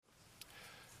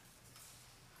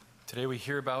Today we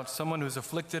hear about someone who's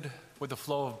afflicted with a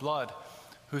flow of blood,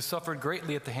 who suffered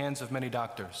greatly at the hands of many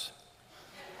doctors.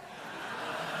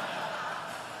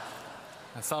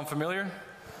 That sound familiar?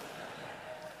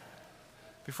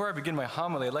 Before I begin my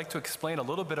homily, I'd like to explain a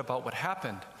little bit about what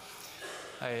happened.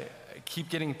 I keep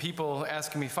getting people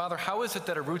asking me, Father, how is it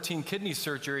that a routine kidney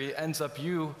surgery ends up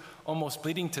you almost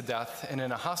bleeding to death and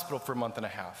in a hospital for a month and a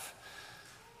half?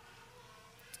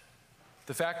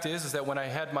 The fact is that when I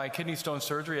had my kidney stone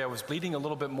surgery, I was bleeding a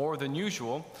little bit more than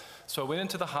usual. So I went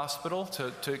into the hospital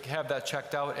to have that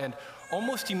checked out, and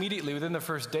almost immediately, within the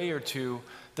first day or two,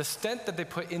 the stent that they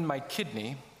put in my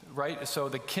kidney, right? So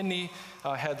the kidney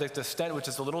had the stent, which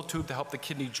is a little tube to help the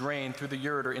kidney drain through the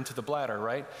ureter into the bladder,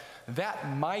 right?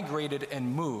 That migrated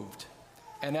and moved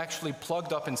and actually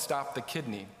plugged up and stopped the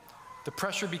kidney. The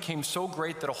pressure became so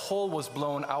great that a hole was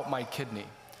blown out my kidney,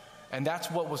 and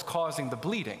that's what was causing the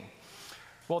bleeding.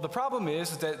 Well, the problem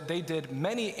is that they did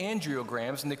many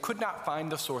angiograms and they could not find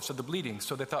the source of the bleeding.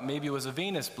 So they thought maybe it was a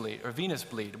venous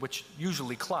bleed, which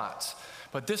usually clots.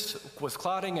 But this was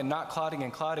clotting and not clotting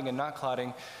and clotting and not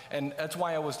clotting. And that's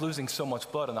why I was losing so much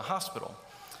blood in the hospital.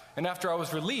 And after I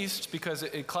was released, because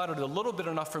it clotted a little bit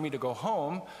enough for me to go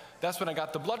home, that's when I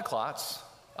got the blood clots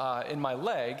in my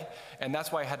leg, and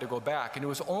that's why I had to go back. And it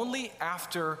was only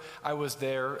after I was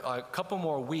there a couple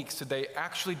more weeks did they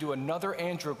actually do another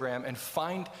angiogram and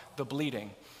find the bleeding,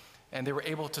 and they were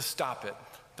able to stop it.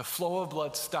 The flow of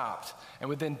blood stopped, and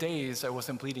within days I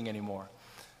wasn't bleeding anymore.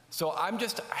 So I'm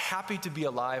just happy to be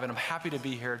alive, and I'm happy to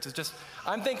be here.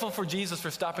 I'm thankful for Jesus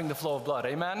for stopping the flow of blood.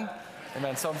 Amen?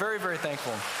 Amen. So I'm very, very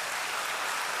thankful.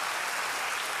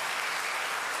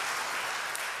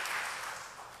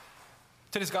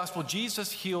 Today's gospel, Jesus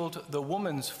healed the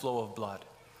woman's flow of blood.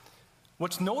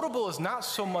 What's notable is not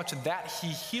so much that he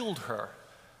healed her,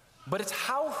 but it's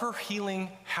how her healing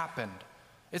happened.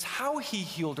 It's how he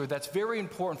healed her that's very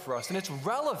important for us, and it's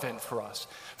relevant for us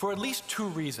for at least two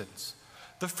reasons.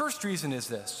 The first reason is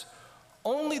this: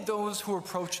 only those who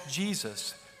approach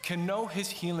Jesus can know his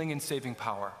healing and saving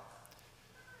power.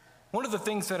 One of the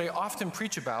things that I often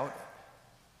preach about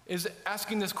is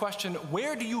asking this question: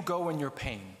 where do you go in your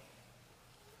pain?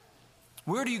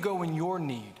 Where do you go in your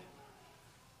need?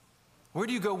 Where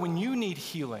do you go when you need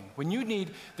healing, when you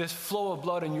need this flow of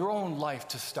blood in your own life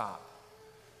to stop?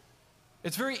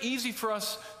 It's very easy for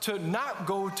us to not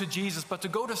go to Jesus, but to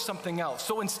go to something else.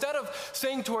 So instead of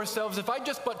saying to ourselves, if I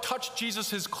just but touch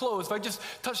Jesus' clothes, if I just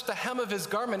touch the hem of his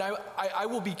garment, I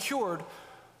will be cured,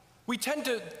 we tend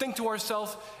to think to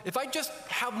ourselves, if I just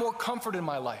have more comfort in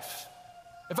my life,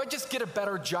 if I just get a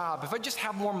better job, if I just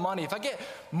have more money, if I get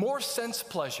more sense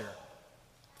pleasure,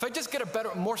 if I just get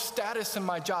more status in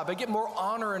my job, I get more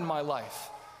honor in my life,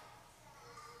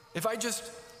 if I just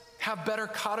have better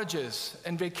cottages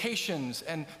and vacations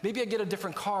and maybe I get a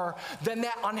different car, then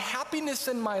that unhappiness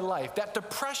in my life, that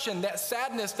depression, that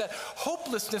sadness, that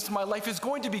hopelessness in my life is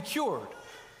going to be cured.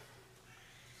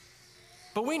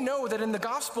 But we know that in the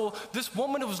gospel, this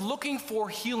woman was looking for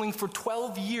healing for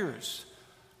 12 years.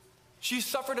 She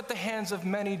suffered at the hands of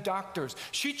many doctors.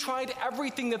 She tried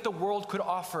everything that the world could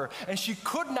offer, and she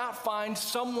could not find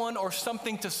someone or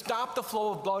something to stop the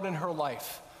flow of blood in her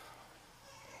life.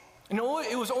 And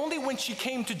it was only when she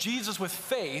came to Jesus with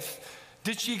faith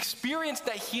did she experience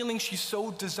that healing she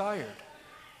so desired.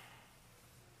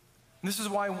 And this is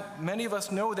why many of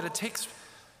us know that it takes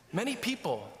many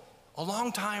people a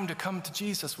long time to come to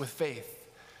Jesus with faith.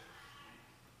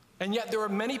 And yet there are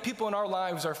many people in our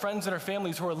lives, our friends and our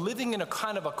families, who are living in a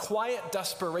kind of a quiet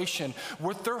desperation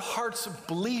with their hearts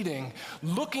bleeding,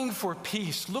 looking for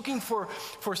peace, looking for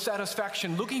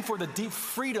satisfaction, looking for the deep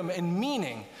freedom and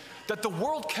meaning that the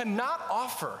world cannot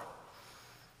offer.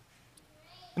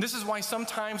 And this is why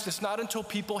sometimes it's not until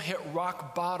people hit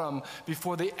rock bottom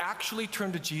before they actually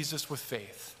turn to Jesus with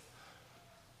faith.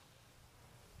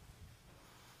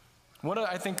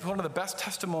 I think one of the best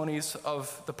testimonies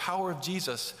of the power of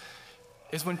Jesus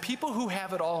is when people who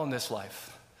have it all in this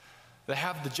life, they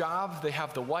have the job, they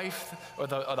have the wife or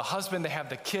the husband, they have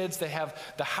the kids, they have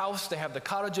the house, they have the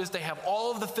cottages, they have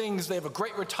all of the things, they have a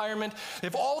great retirement, they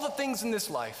have all the things in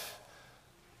this life.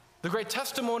 The great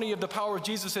testimony of the power of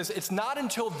Jesus is it's not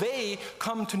until they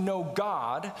come to know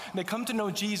God, and they come to know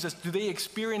Jesus, do they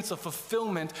experience a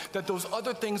fulfillment that those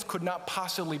other things could not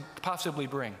possibly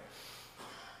bring.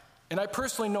 And I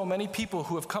personally know many people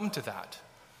who have come to that.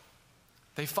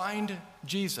 They find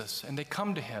Jesus and they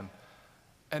come to him,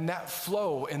 and that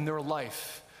flow in their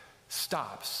life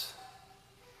stops.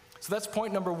 So that's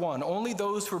point number one. Only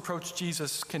those who approach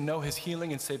Jesus can know his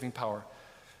healing and saving power.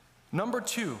 Number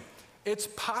two, it's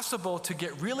possible to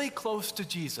get really close to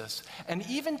Jesus and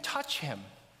even touch him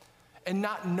and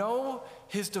not know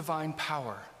his divine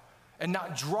power and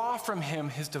not draw from him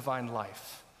his divine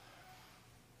life.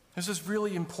 This is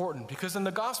really important because in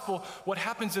the gospel, what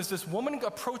happens is this woman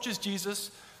approaches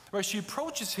Jesus, right? She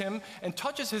approaches him and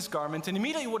touches his garment, and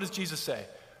immediately what does Jesus say?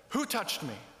 Who touched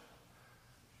me?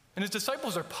 And his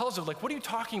disciples are puzzled, like, what are you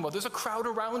talking about? There's a crowd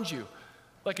around you.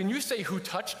 Like, and you say, who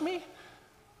touched me?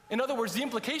 In other words, the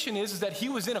implication is that he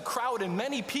was in a crowd and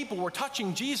many people were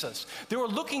touching Jesus. They were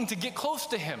looking to get close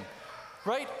to him,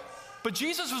 right? But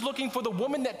Jesus was looking for the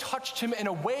woman that touched him in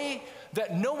a way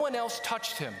that no one else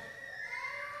touched him.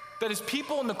 That his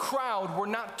people in the crowd were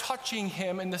not touching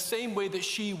him in the same way that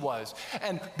she was.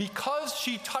 And because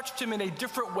she touched him in a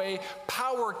different way,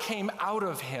 power came out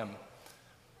of him.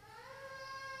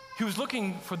 He was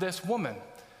looking for this woman.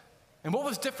 And what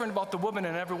was different about the woman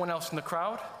and everyone else in the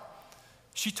crowd?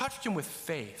 She touched him with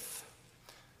faith.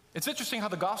 It's interesting how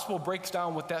the gospel breaks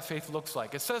down what that faith looks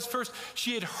like. It says first,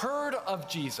 she had heard of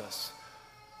Jesus.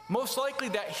 Most likely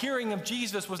that hearing of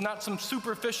Jesus was not some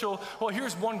superficial, well,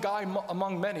 here's one guy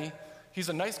among many. He's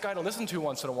a nice guy to listen to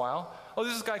once in a while. Oh,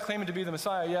 this is a guy claiming to be the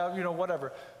Messiah. Yeah,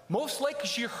 whatever. Most likely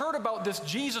she heard about this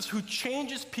Jesus who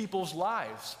changes people's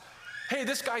lives. Hey,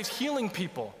 this guy's healing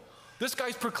people. This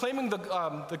guy's proclaiming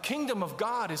the kingdom of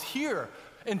God is here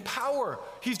in power.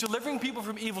 He's delivering people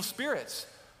from evil spirits.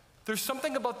 There's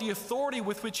something about the authority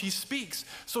with which he speaks.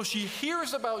 So she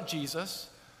hears about Jesus,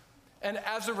 and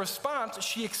as a response,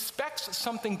 she expects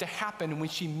something to happen when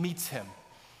she meets him.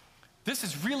 This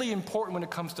is really important when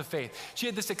it comes to faith. She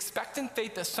had this expectant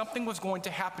faith that something was going to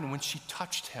happen when she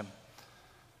touched him.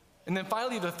 And then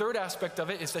finally, the third aspect of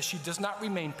it is that she does not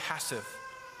remain passive.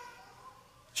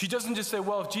 She doesn't just say,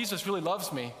 well, if Jesus really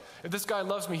loves me, if this guy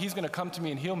loves me, he's going to come to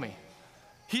me and heal me.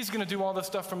 He's going to do all this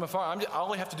stuff from afar.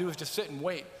 All I have to do is just sit and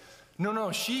wait.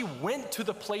 No, she went to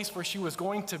the place where he was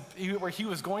going to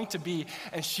be,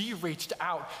 and she reached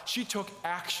out. She took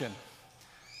action.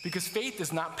 Because faith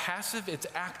is not passive, it's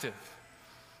active.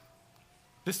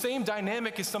 The same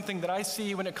dynamic is something that I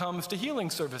see when it comes to healing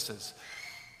services.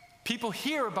 People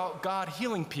hear about God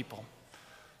healing people.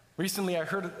 Recently,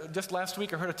 just last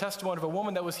week, I heard a testimony of a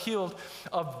woman that was healed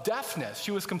of deafness.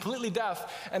 She was completely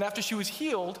deaf, and after she was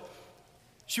healed,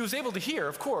 she was able to hear,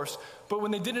 of course, but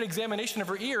when they did an examination of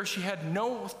her ear, she had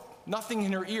nothing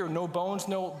in her ear, no bones,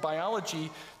 no biology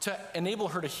to enable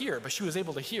her to hear, but she was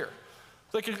able to hear.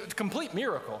 Like a complete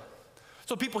miracle.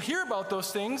 So people hear about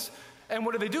those things, and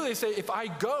what do? They say, if I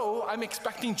go, I'm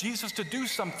expecting Jesus to do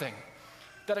something.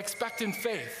 That expectant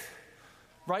faith,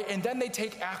 right? And then they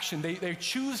take action. They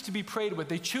choose to be prayed with.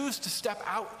 They choose to step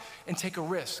out and take a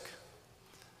risk.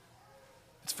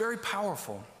 It's very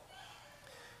powerful.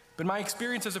 But in my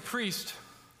experience as a priest,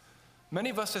 many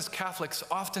of us as Catholics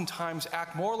oftentimes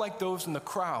act more like those in the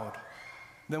crowd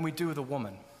than we do the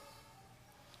woman.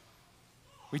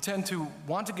 We tend to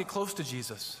want to get close to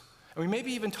Jesus, and we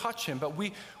maybe even touch him, but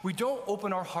we don't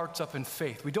open our hearts up in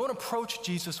faith. We don't approach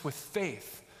Jesus with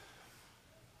faith.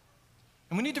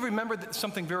 And we need to remember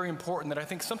something very important that I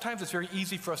think sometimes it's very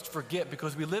easy for us to forget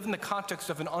because we live in the context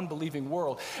of an unbelieving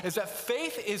world, is that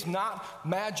faith is not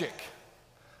magic.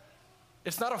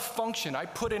 It's not a function. I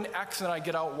put in X and I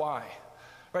get out Y.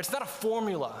 Right? It's not a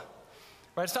formula.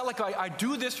 Right? It's not like I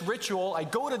do this ritual, I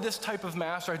go to this type of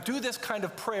mass, or I do this kind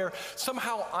of prayer,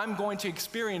 somehow I'm going to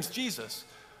experience Jesus.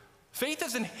 Faith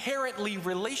is inherently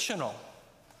relational.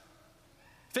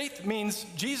 Faith means,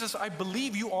 Jesus, I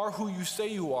believe you are who you say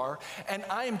you are, and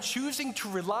I am choosing to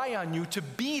rely on you to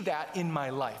be that in my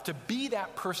life, to be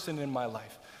that person in my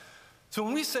life. So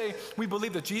when we say we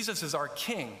believe that Jesus is our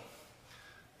King,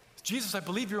 Jesus, I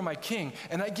believe you're my King,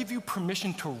 and I give you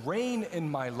permission to reign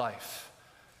in my life.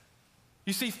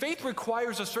 You see, faith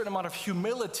requires a certain amount of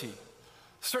humility,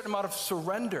 a certain amount of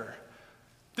surrender.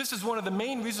 This is one of the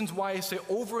main reasons why I say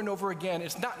over and over again,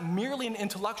 it's not merely an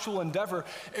intellectual endeavor,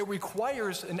 it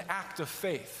requires an act of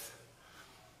faith.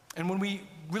 And when we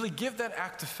really give that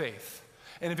act of faith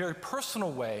in a very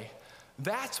personal way,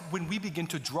 that's when we begin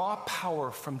to draw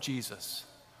power from Jesus.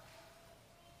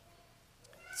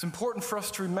 It's important for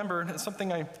us to remember, and it's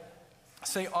something I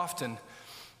say often,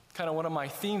 kind of one of my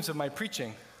themes of my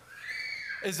preaching,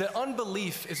 is that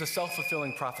unbelief is a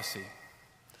self-fulfilling prophecy.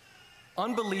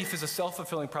 Unbelief is a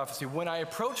self-fulfilling prophecy. When I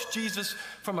approach Jesus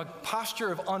from a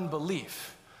posture of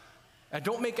unbelief, I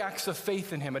don't make acts of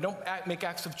faith in him, I don't make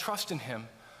acts of trust in him,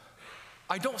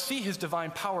 I don't see his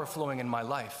divine power flowing in my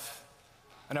life,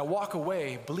 and I walk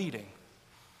away bleeding.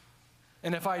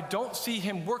 And if I don't see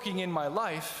him working in my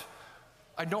life,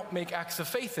 I don't make acts of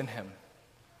faith in him.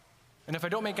 And if I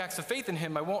don't make acts of faith in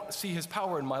him, I won't see his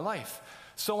power in my life.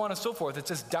 so on and so forth. It's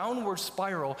this downward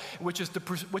spiral, which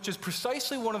is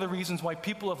precisely one of the reasons why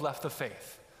people have left the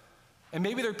faith. And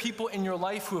maybe there are people in your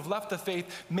life who have left the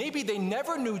faith. Maybe they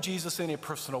never knew Jesus in a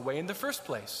personal way in the first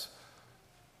place.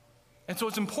 And so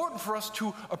it's important for us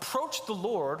to approach the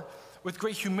Lord with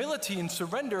great humility and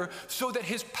surrender so that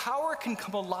his power can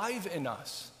come alive in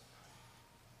us.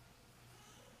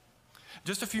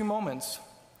 Just a few moments,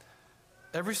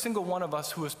 every single one of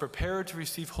us who is prepared to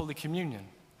receive Holy Communion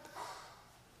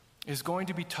is going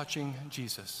to be touching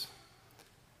Jesus.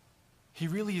 He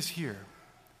really is here.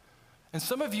 And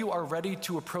some of you are ready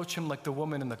to approach him like the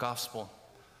woman in the gospel,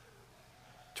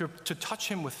 to touch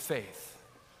him with faith.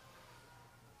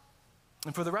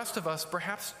 And for the rest of us,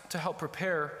 perhaps to help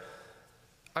prepare,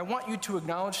 I want you to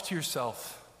acknowledge to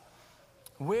yourself,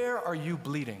 where are you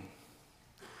bleeding?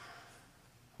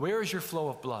 Where is your flow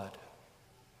of blood?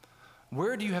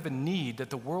 Where do you have a need that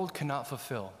the world cannot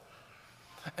fulfill?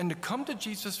 And to come to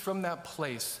Jesus from that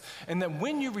place, and that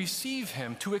when you receive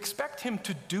him, to expect him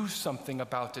to do something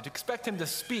about it, expect him to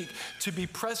speak, to be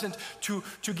present, to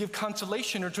give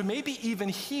consolation, or to maybe even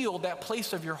heal that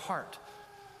place of your heart.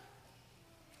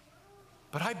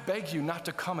 But I beg you not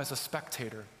to come as a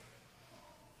spectator.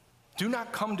 Do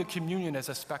not come to communion as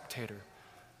a spectator.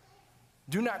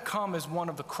 Do not come as one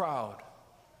of the crowd.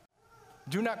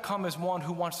 Do not come as one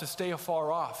who wants to stay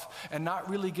afar off and not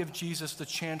really give Jesus the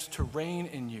chance to reign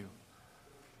in you.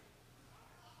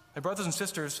 My brothers and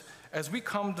sisters, as we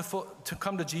come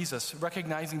to Jesus,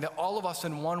 recognizing that all of us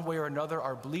in one way or another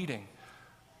are bleeding,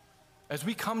 as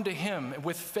we come to him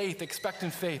with faith,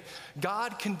 expectant faith,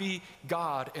 God can be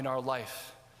God in our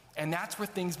life. And that's where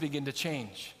things begin to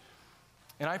change.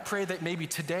 And I pray that maybe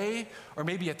today, or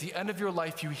maybe at the end of your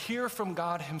life, you hear from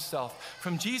God himself,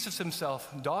 from Jesus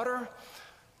himself, daughter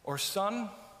or son,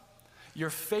 your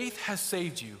faith has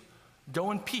saved you. Go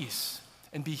in peace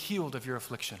and be healed of your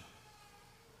affliction.